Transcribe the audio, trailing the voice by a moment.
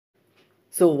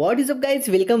So what is up guys,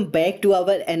 welcome back to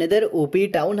our another OP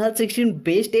Town Hall 16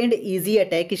 best and easy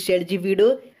attack strategy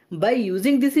video. By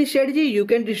using this strategy you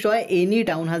can destroy any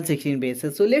Town Hall 16 base.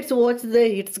 So let's watch the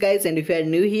hits guys, and if you are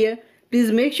new here, please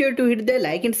make sure to hit the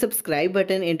like and subscribe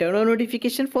button and turn on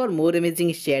notification for more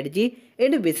amazing strategy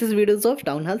and basis videos of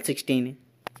Town Hall 16.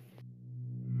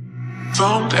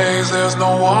 Some days there's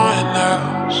no one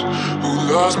else who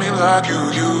loves me like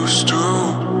you used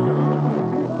to.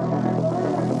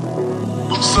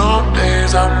 Some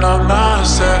days I'm not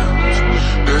myself,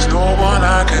 there's no one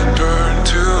I can turn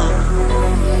to.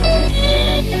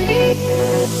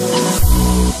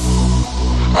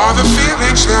 All the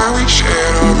feelings that we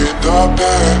shared are in the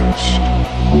past.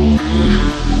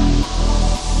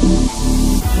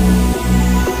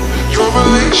 Your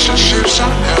relationships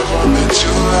are never meant to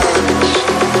last.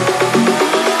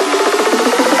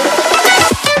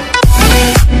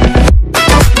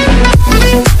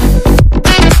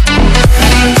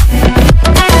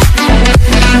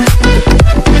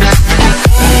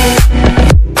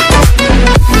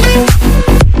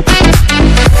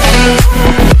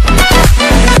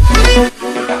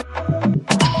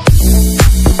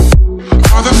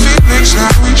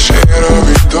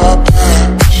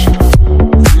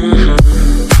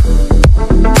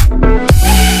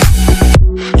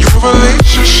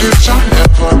 Relationships are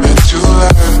never meant to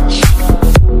last.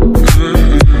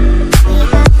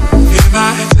 It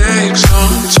might take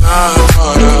some time,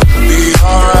 but I'll be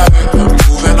alright. I'm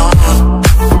moving on,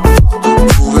 I'm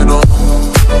moving on.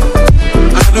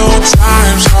 I know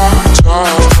times are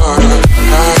tough, but I've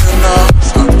had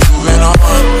enough. I'm moving on,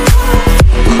 I'm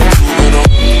moving on.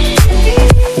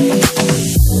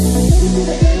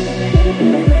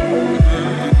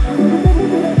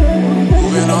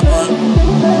 Moving on.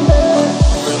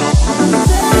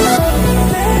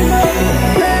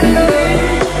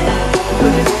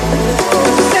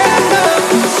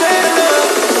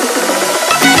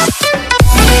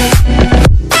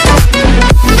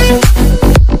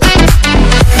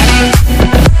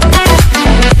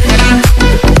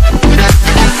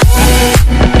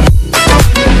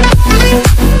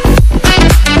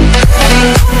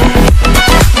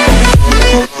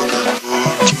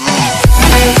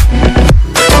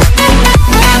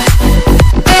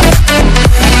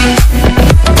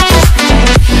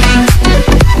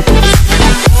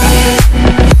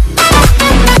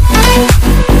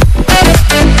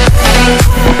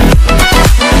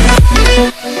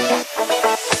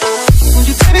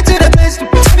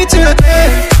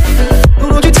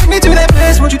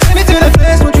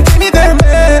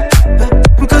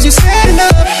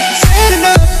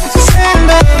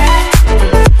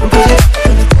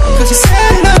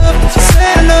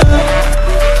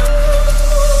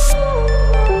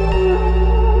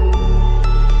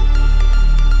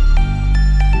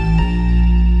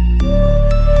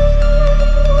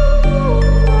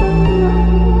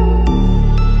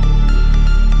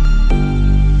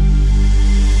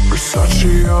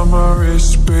 On my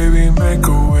wrist, baby, make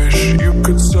a wish. You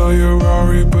could sell your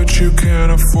Rari, but you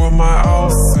can't afford my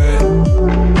outfit.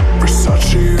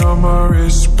 Versace on my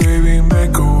wrist, baby,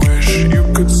 make a wish. You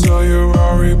could sell your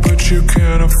Rari, but you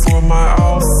can't afford my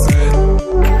outfit.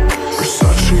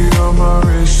 Versace on my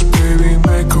wrist, baby,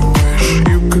 make a wish.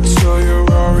 You could sell your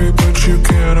Rari, but you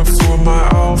can't afford my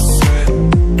outfit.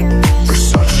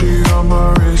 Versace on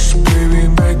my wrist, baby,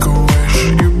 make a wish.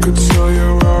 You could sell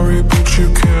your Rari, but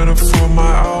you can't afford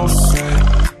my outfit.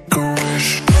 Go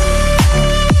wish.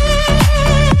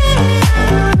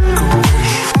 Go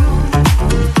wish. Go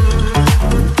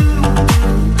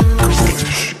wish. Go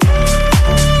wish.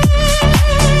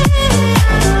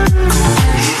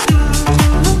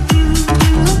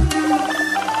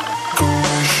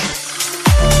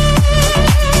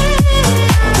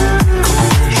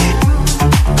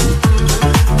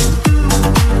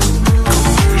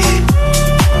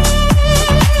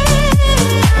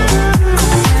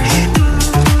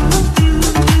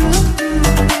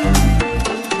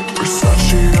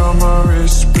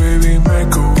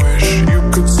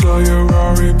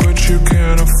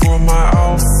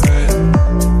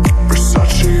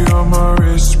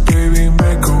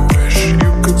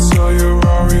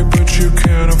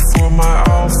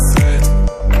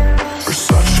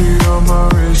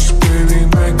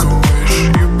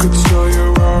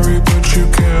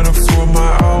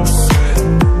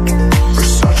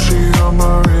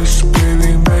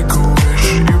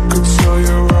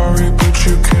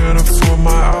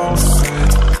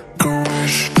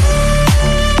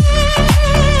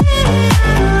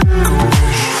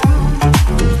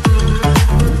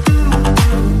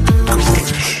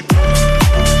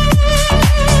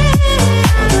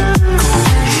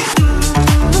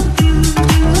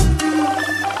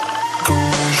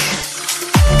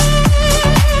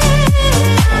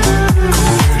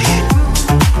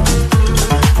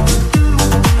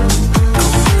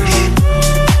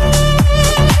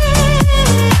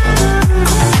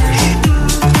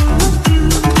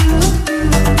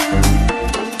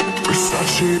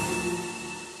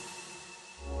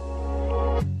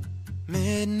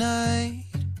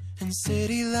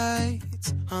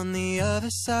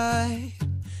 side.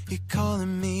 You're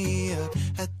calling me up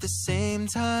at the same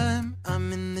time.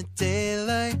 I'm in the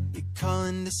daylight. You're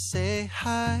calling to say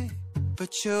hi,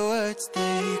 but your words,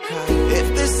 they cry.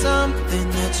 If there's something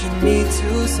that you need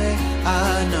to say,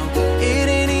 I know it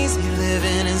ain't easy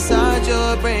living inside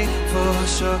your brain, for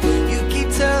sure. You keep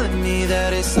telling me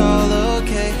that it's all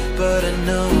okay, but I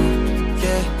know,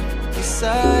 yeah, your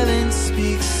silence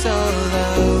speaks so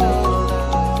loud.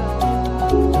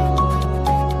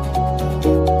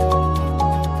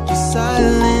 Your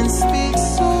silence speaks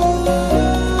so loud,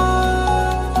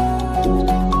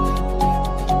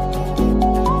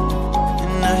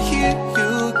 and I hear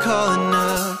you calling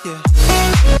up, yeah.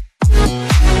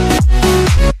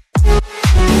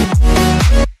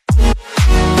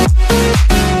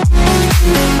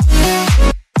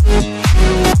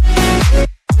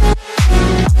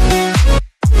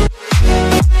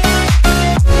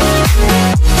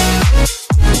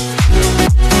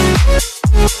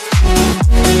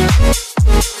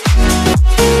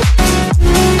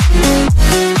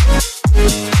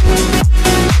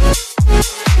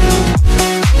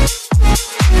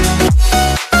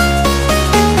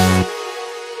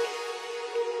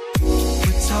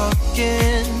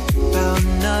 Talking about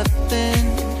nothing,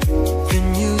 then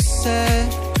you said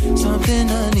something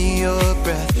under your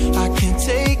breath. I can't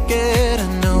take it, I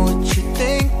know what you're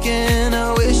thinking.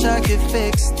 I wish I could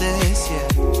fix this, yeah.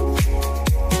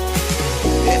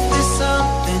 If there's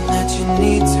something that you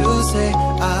need to say,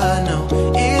 I know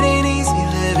it ain't easy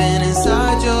living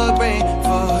inside your brain,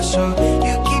 for sure.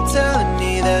 You keep telling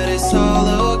me that it's all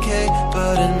okay,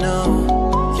 but I know,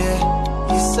 yeah,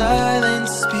 your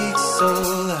silence speaks so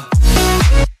loud.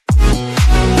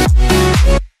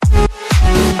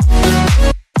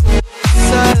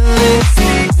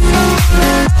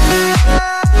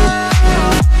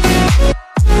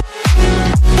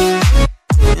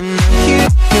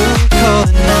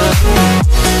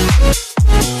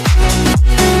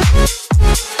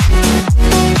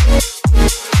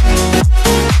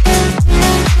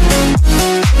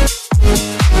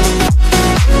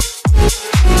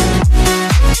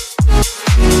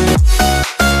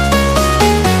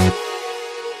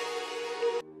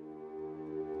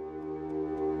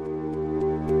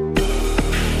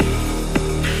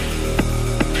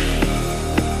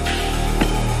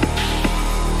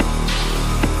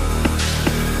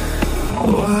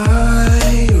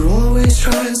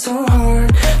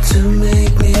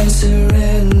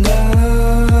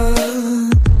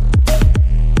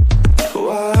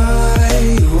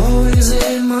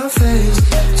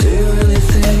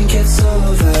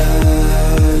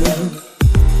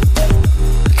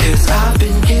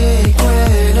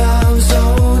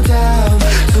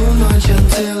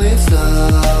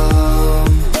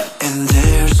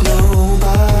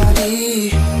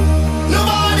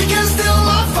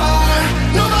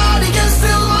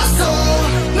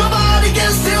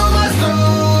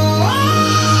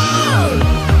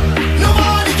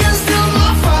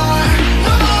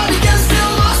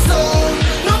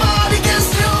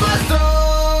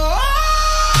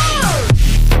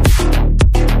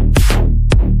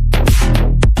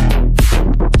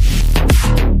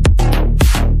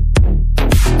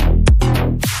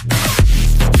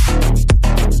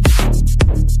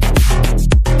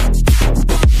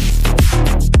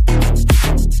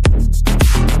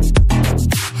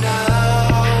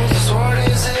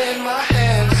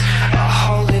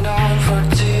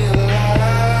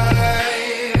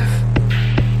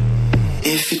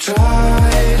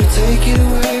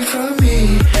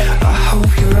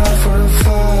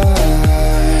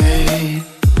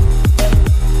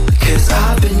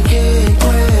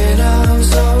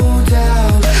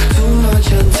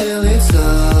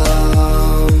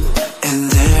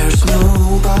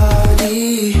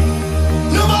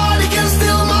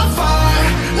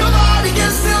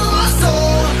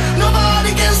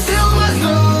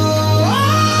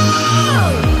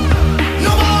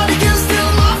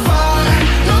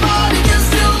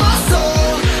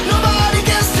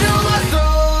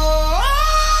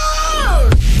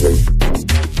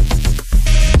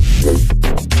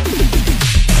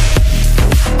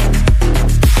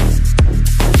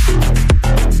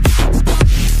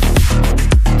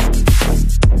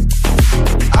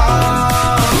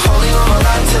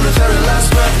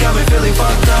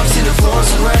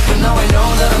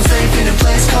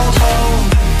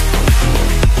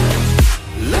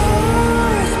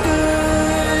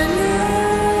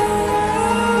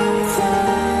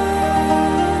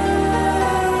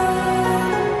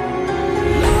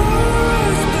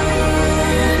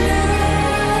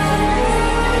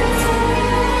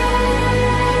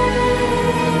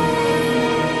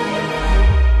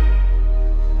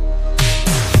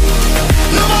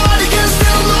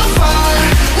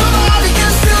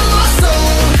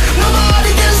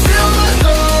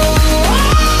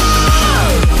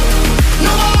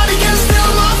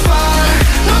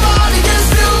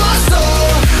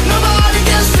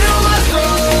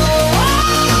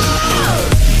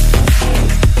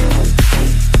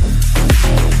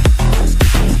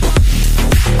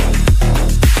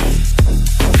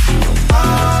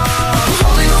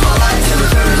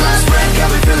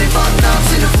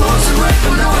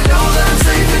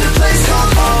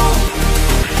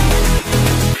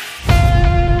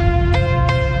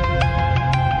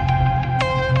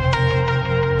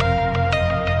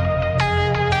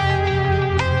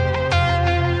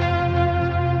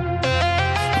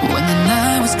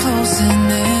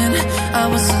 I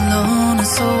was alone and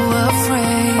so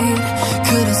afraid,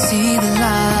 couldn't see the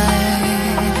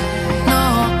light. No.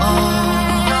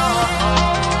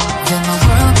 Then my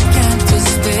world began to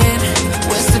spin.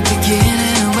 Where's the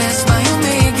beginning and where's my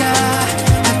omega?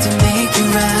 Had to make it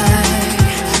right.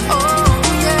 Oh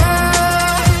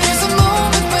yeah. There's a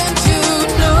moment when you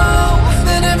know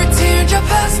that every teardrop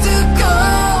has to go.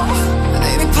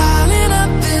 They be piling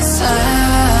up inside.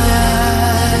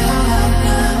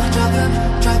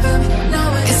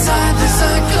 Inside this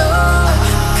glow.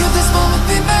 Could this moment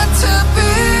be meant to be?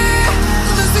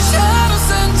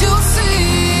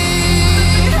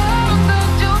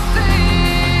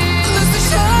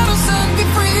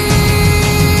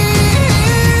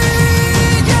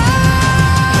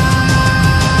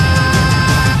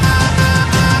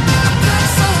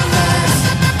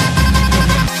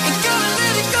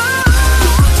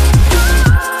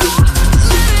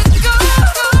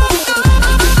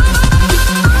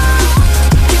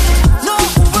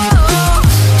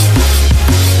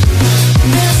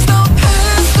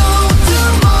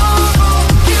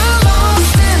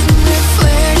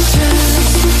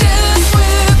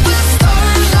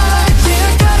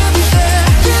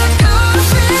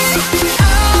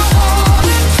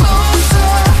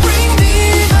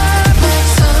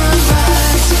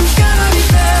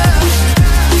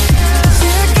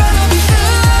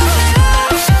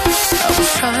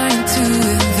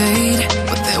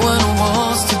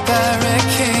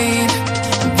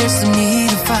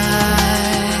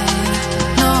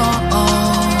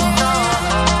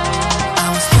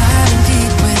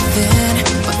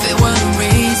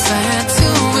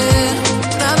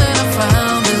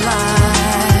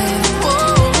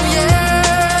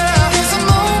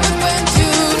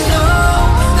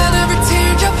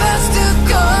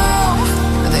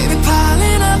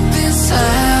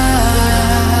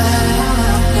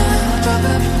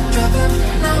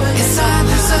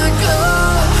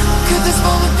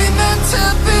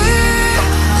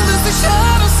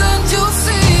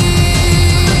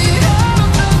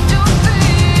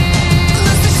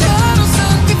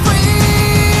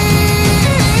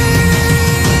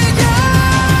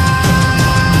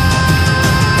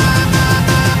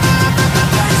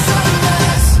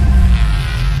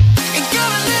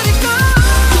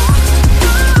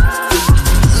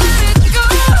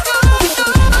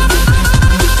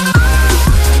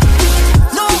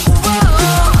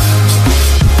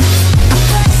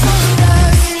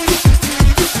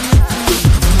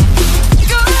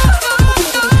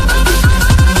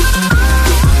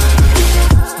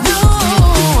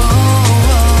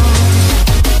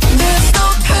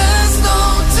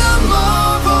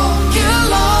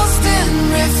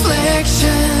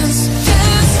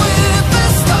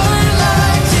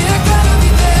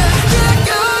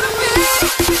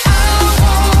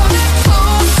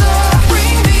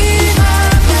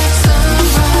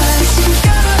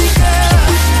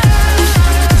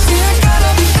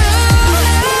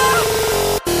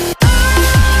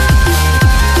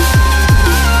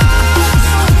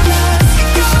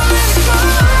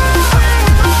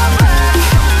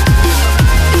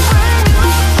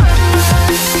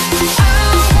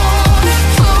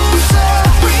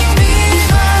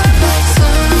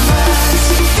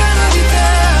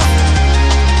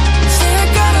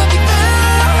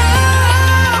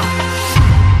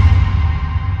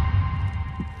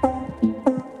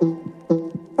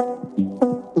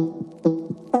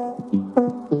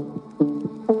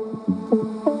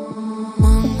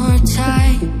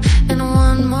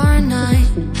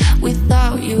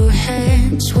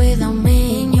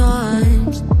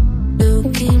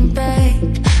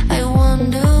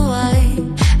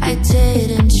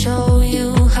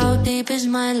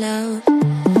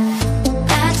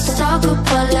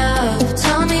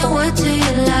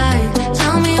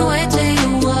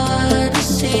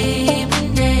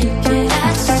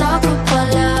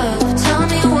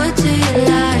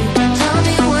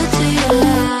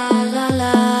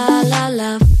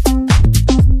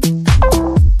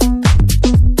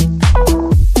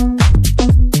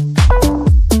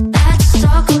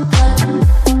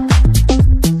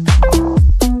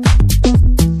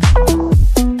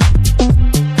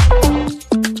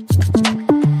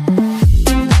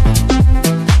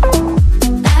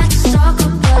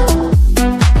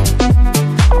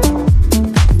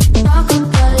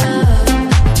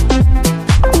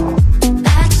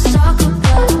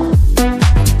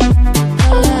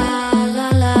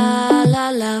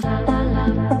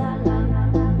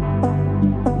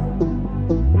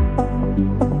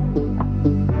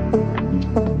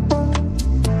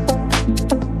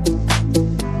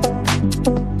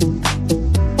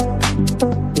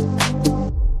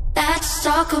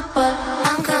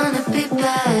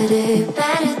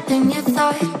 than you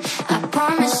thought. I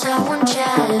promise I won't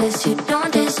jealous. You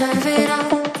don't deserve it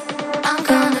all. I'm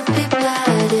gonna be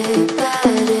bloody,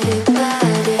 bloody,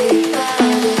 bloody,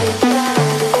 bloody,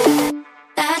 bloody.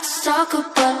 Let's talk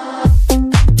about.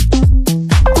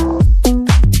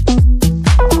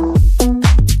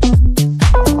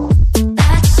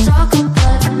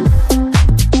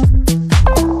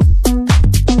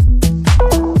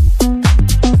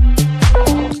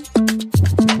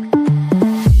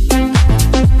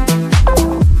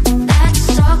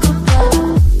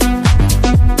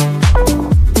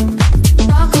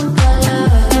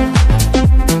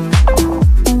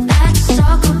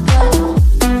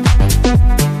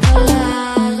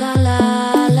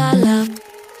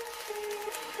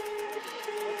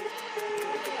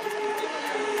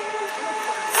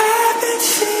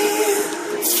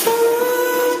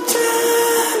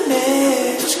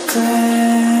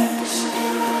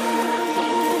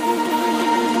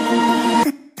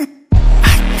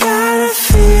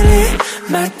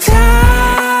 My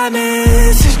time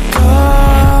is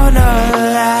gonna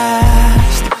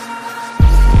last.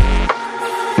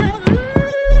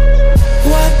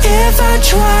 What if I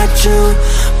try to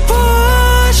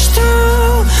push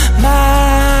through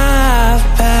my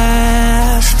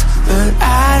past? But I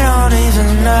don't even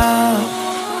know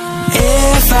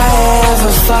if I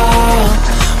ever fall.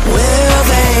 Will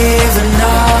they even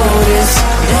notice?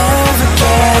 Never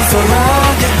cared for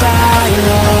all goodbye,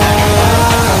 love.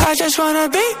 I just wanna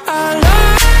be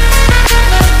alone.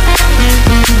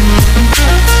 I just wanna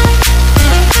be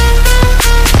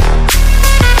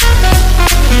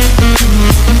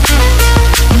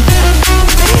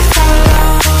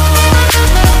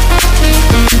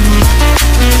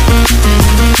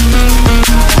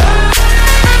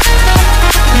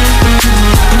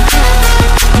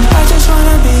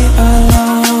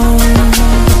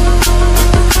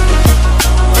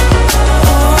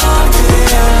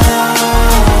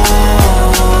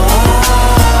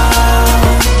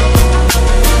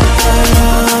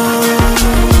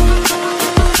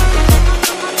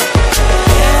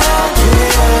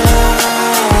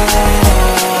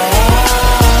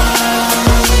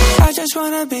I just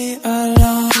wanna be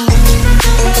alone.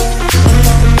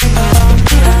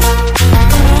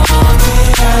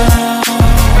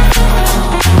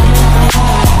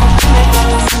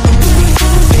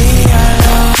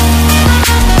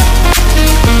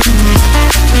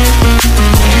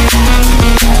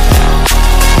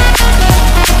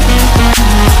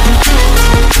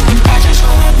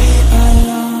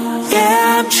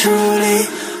 Truly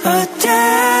a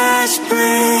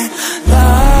desperate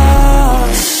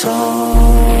lost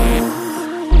soul.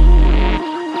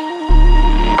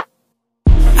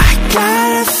 I got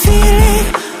a feeling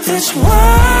this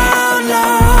world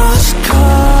lost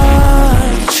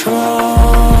control.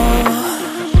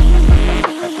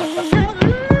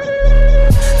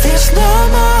 There's no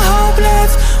more hope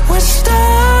left. We're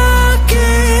stuck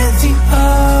in the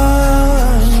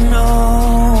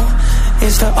unknown.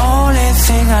 It's the only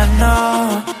thing I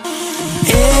know.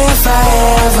 If I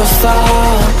ever fall,